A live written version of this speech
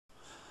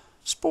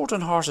Sport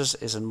and Horses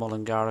is in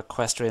Mullingar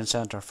Equestrian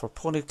Centre for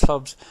Pony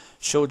Club's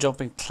Show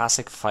Jumping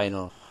Classic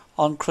Final.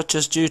 On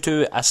crutches due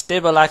to a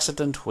stable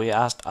accident, we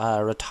asked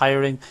a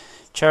retiring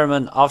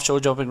chairman of Show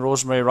Jumping,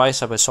 Rosemary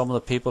Rice, about some of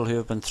the people who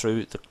have been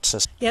through the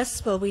system.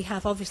 Yes, well, we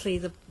have obviously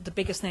the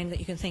biggest name that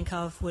you can think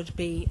of would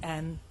be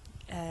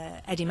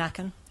Eddie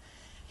Macken.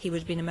 He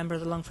would have been a member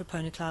of the Longford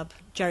Pony Club.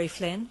 Jerry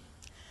Flynn,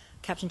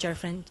 Captain Jerry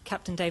Flynn,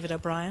 Captain David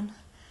O'Brien.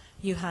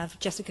 You have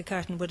Jessica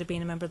Curtin, would have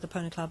been a member of the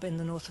Pony Club in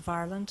the north of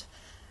Ireland.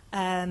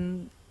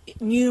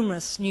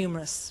 Numerous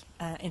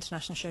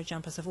international show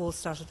jumpers have all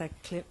started their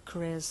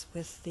careers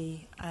with the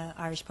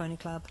Irish Pony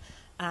Club,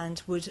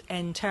 and would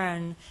in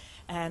turn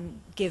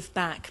give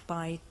back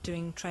by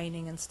doing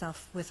training and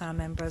stuff with our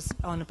members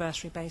on a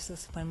bursary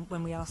basis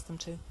when we ask them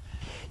to.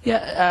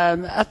 Yeah,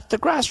 at the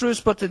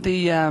grassroots, but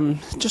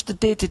just the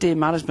day-to-day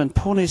management,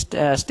 pony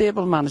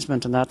stable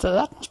management, and that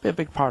must be a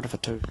big part of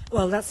it too.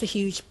 Well, that's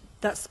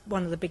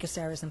one of the biggest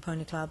areas in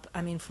Pony Club.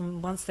 I mean,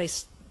 from once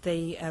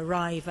they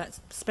arrive,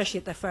 especially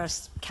at their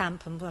first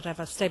camp and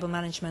whatever, stable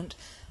management,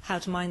 how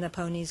to mind their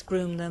ponies,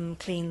 groom them,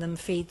 clean them,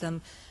 feed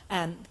them,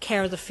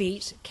 care of the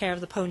feet, care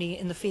of the pony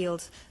in the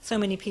field. So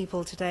many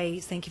people today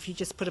think if you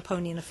just put a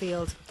pony in a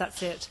field,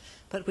 that's it.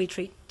 But we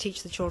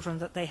teach the children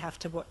that they have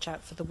to watch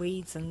out for the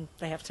weeds, and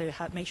they have to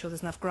make sure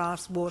there's enough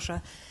grass,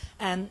 water.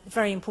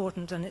 Very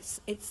important, and it's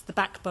the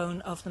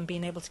backbone of them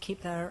being able to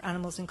keep their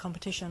animals in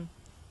competition,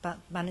 but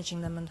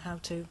managing them and how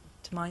to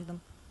mind them.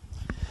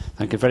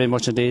 Thank you very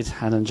much indeed,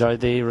 and enjoy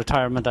the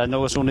retirement. I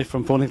know it's only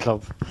from Pony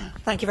Club.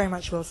 Thank you very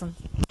much, Wilson.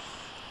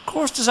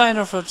 Course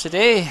designer for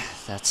today,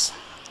 that's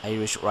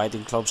Irish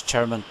Riding Club's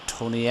chairman,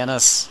 Tony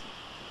Ennis.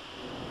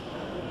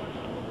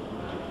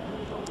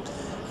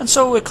 And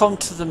so we come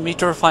to the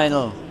metre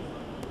final.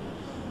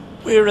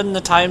 We're in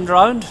the timed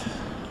round,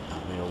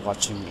 and we're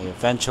watching the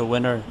eventual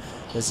winner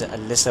is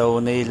Alyssa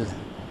O'Neill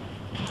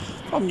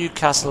from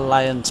Newcastle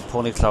Lions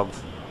Pony Club.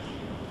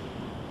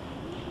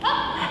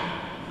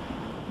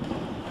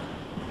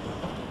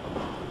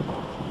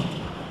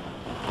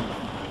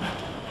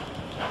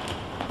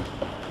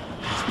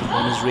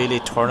 Pony's really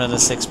turning a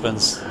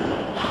sixpence,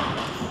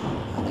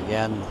 and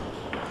again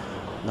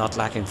not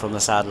lacking from the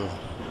saddle.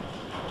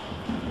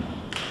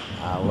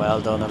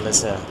 Well done,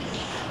 Alyssa.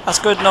 That's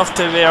good enough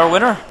to be our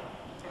winner.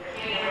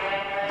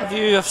 A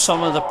view of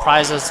some of the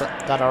prizes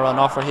that are on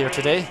offer here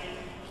today.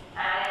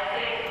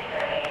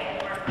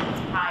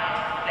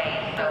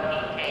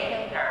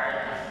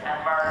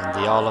 And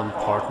the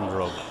all-important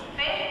rug.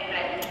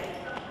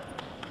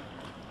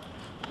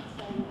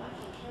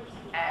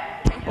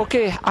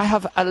 Okay, I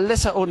have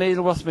Alyssa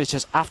O'Neill with me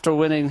just after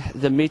winning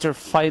the metre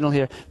final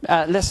here.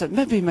 Alyssa,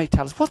 maybe you might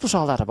tell us, what was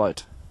all that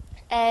about?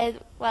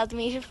 Well, the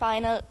metre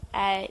final,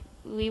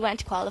 we went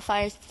to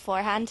qualifiers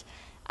beforehand,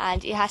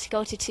 and you had to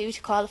go to 2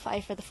 to qualify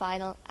for the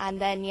final, and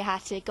then you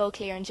had to go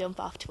clear and jump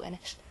off to win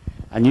it.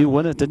 And you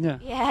won it, didn't you?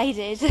 Yeah, I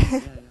did.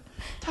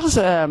 Tell us,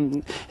 how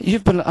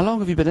long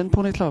have you been in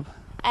Pony Club?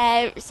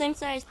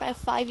 Since I was about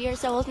 5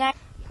 years old now.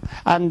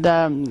 And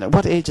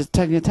what age is it?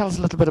 Can you tell us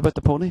a little bit about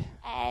the pony?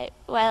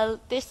 Well,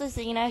 this is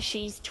Zena.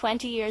 She's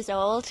 20 years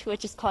old,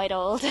 which is quite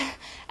old.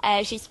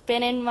 She's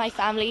been in my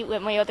family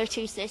with my other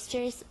 2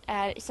 sisters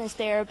since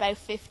they were about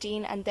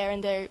 15, and they're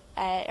in their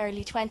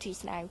early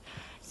 20s now.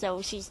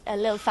 So she's a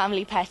little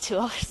family pet to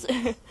us.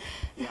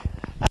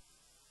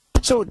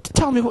 So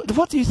tell me,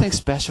 what do you think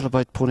special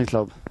about Pony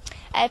Club?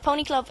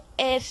 Pony Club,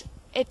 it's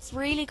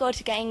really good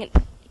to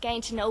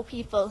getting to know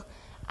people.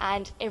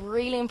 And it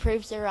really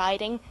improves your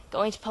riding,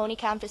 going to pony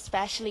camp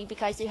especially,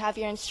 because you have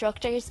your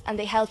instructors and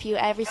they help you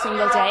every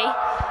single day.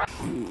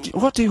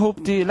 What do you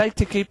hope? Do you like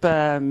to keep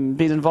being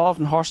involved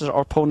in horses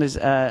or ponies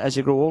as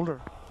you grow older?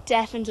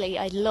 Definitely.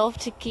 I'd love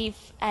to keep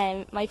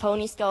my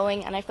ponies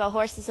going, and I've got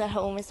horses at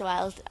home as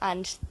well,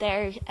 and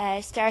they're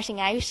starting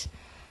out,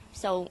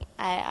 so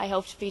I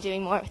hope to be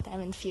doing more with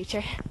them in the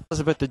future. Tell us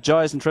about the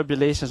joys and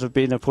tribulations of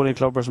being a pony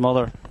clubber's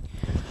mother.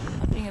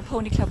 Being a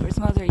pony clubber's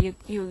mother, you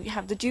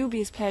have the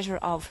dubious pleasure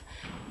of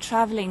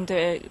travelling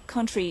the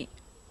country,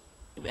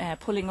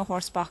 pulling a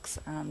horse box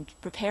and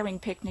preparing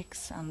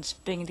picnics, and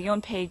being the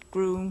unpaid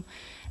groom,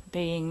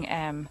 being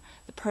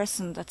the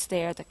person that's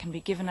there that can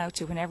be given out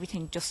to when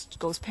everything just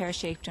goes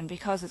pear-shaped, and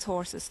because it's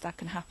horses that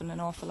can happen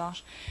an awful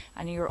lot.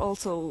 And you're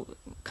also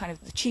kind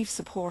of the chief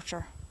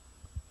supporter,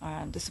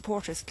 the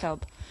supporters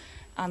club.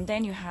 And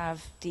then you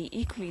have the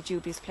equally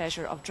dubious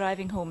pleasure of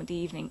driving home in the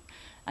evening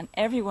and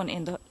everyone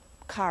in the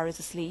car is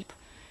asleep,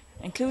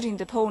 including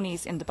the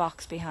ponies in the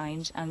box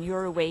behind, and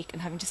you're awake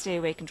and having to stay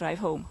awake and drive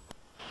home.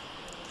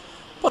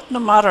 But no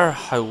matter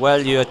how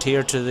well you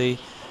adhere to the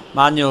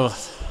manual,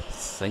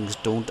 things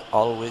don't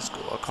always go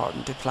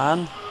according to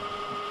plan.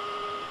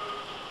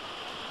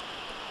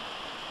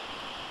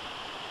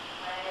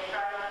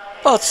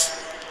 But,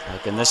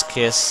 like in this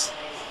case,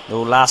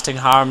 no lasting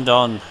harm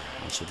done,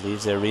 and she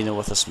leaves the arena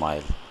with a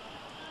smile.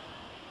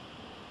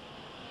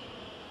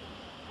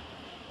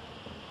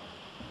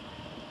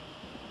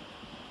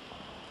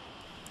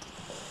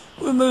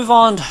 We move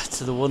on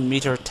to the 1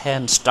 metre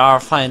 10 star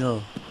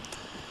final,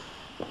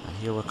 and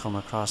here we come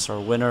across our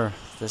winner,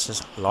 This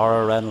is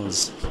Laura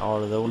Reynolds.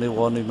 Laura, the only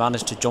one who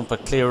managed to jump a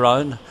clear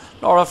round.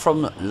 Laura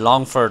from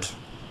Longford.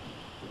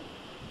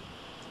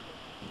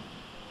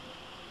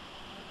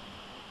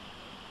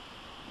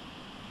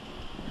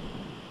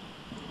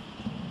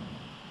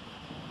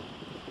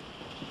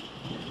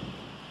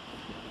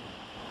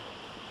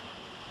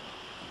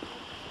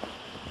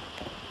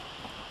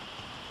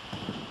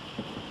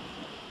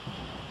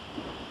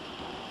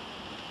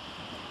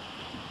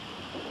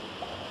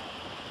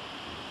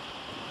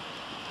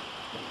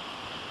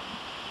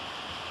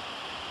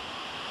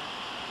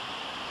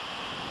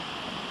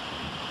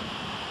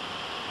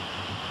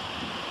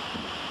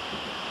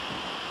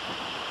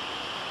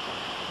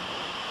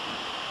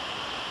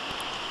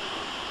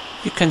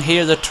 You can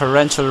hear the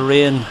torrential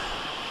rain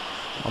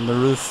on the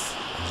roof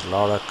as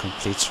Laura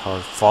completes her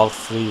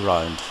fault-free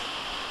round.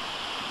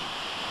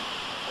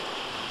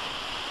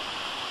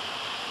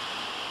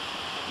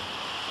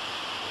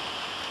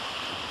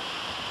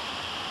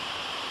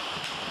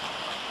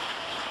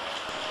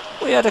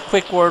 We had a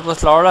quick word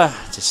with Laura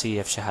to see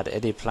if she had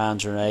any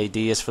plans or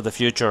ideas for the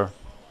future.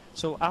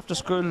 So after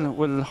school,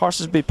 will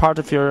horses be part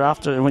of your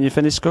after when you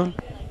finish school?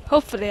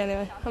 Hopefully,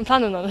 anyway. I'm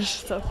planning on it.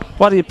 So,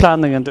 What are you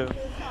planning on doing?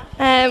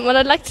 well,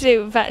 I'd like to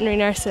do veterinary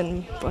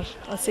nursing, but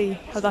I'll see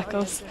how that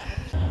goes.